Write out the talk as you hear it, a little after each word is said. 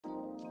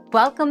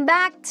Welcome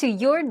back to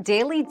your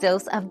daily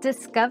dose of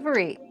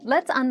discovery.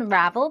 Let's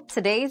unravel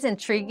today's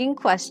intriguing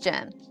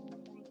question.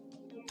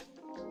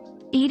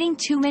 Eating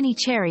too many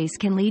cherries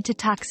can lead to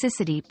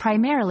toxicity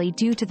primarily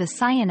due to the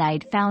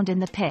cyanide found in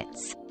the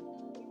pits.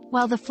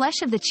 While the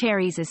flesh of the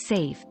cherries is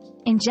safe,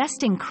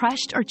 ingesting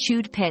crushed or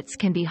chewed pits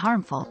can be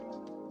harmful.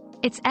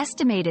 It's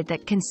estimated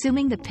that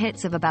consuming the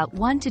pits of about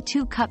 1 to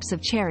 2 cups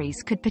of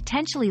cherries could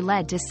potentially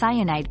lead to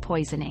cyanide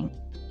poisoning.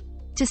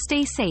 To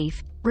stay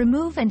safe,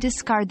 remove and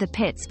discard the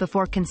pits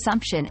before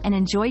consumption and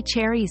enjoy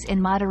cherries in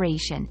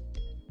moderation.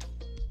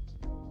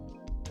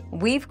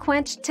 We've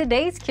quenched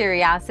today's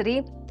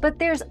curiosity, but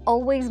there's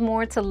always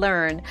more to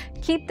learn.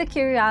 Keep the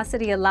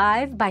curiosity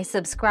alive by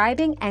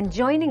subscribing and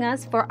joining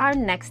us for our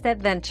next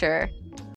adventure.